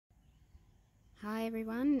Hi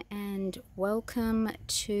everyone, and welcome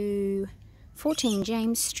to 14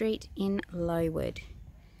 James Street in Lowood.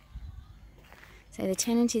 So the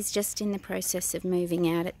tenant is just in the process of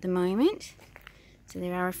moving out at the moment. So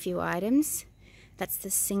there are a few items. That's the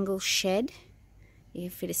single shed. You can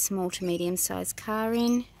fit a small to medium sized car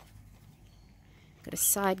in. Got a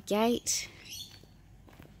side gate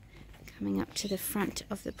coming up to the front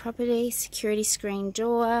of the property, security screen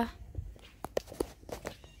door.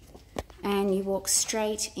 And you walk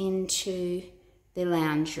straight into the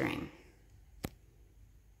lounge room.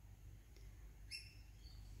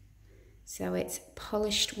 So it's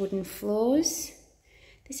polished wooden floors.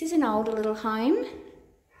 This is an older little home,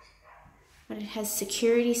 but it has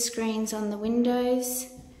security screens on the windows,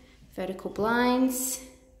 vertical blinds.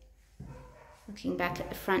 Looking back at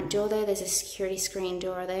the front door there, there's a security screen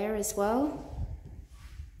door there as well.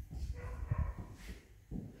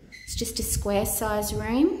 It's just a square size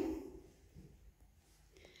room.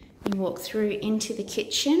 You walk through into the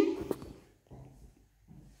kitchen.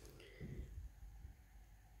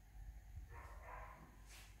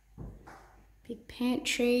 Big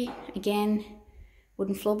pantry, again,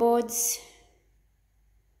 wooden floorboards.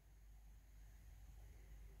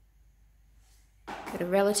 Got a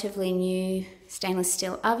relatively new stainless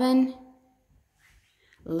steel oven.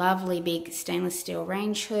 Lovely big stainless steel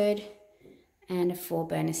range hood and a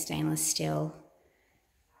 4-burner stainless steel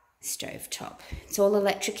stove top. It's all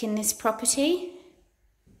electric in this property.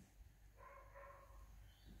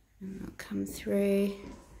 And I'll come through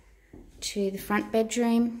to the front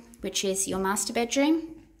bedroom, which is your master bedroom.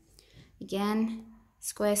 Again,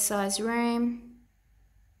 square size room.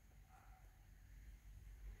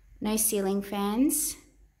 No ceiling fans.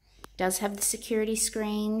 Does have the security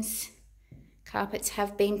screens. Carpets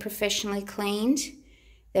have been professionally cleaned.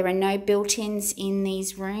 There are no built-ins in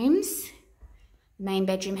these rooms. The main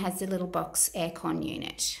bedroom has the little box aircon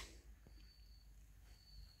unit.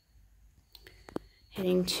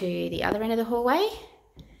 Heading to the other end of the hallway,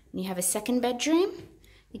 and you have a second bedroom.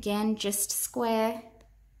 Again, just square.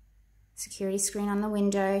 Security screen on the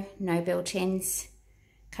window, no built-ins.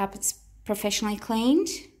 Carpets professionally cleaned.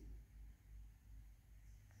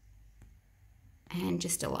 And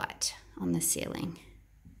just a light on the ceiling.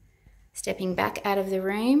 Stepping back out of the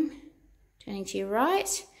room, turning to your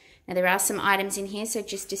right. Now there are some items in here, so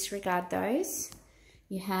just disregard those.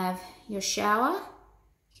 You have your shower.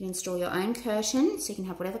 You can install your own curtain, so you can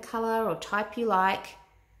have whatever colour or type you like.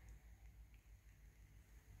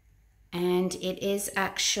 And it is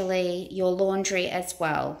actually your laundry as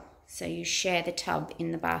well. So you share the tub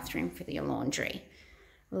in the bathroom for your laundry.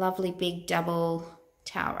 Lovely big double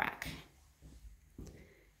towel rack.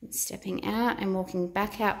 Stepping out and walking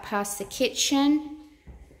back out past the kitchen.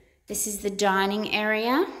 This is the dining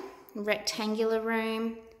area. Rectangular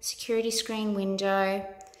room, security screen window,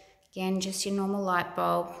 again just your normal light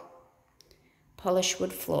bulb, polished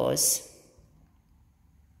wood floors.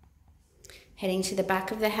 Heading to the back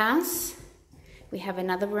of the house, we have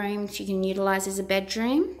another room that you can utilise as a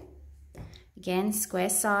bedroom. Again, square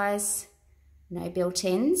size, no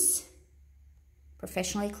built-ins,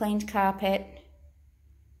 professionally cleaned carpet,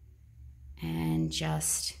 and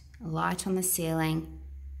just a light on the ceiling.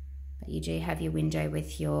 But you do have your window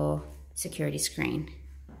with your security screen.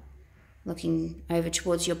 Looking over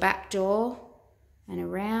towards your back door and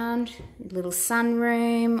around, a little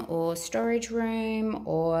sunroom or storage room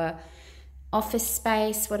or office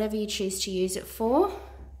space, whatever you choose to use it for.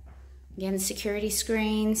 Again, security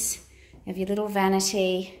screens, you have your little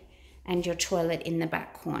vanity and your toilet in the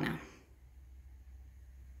back corner.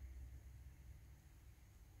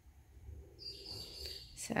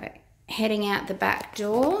 So heading out the back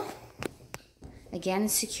door, again,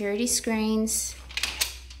 security screens.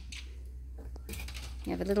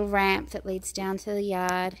 You have a little ramp that leads down to the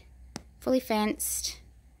yard, fully fenced,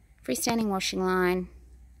 freestanding washing line,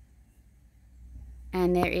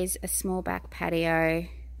 and there is a small back patio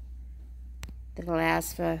that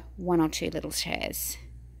allows for 1 or 2 little chairs.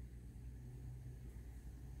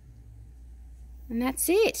 And that's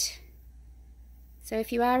it. So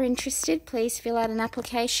if you are interested, please fill out an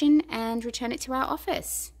application and return it to our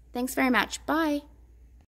office. Thanks very much. Bye.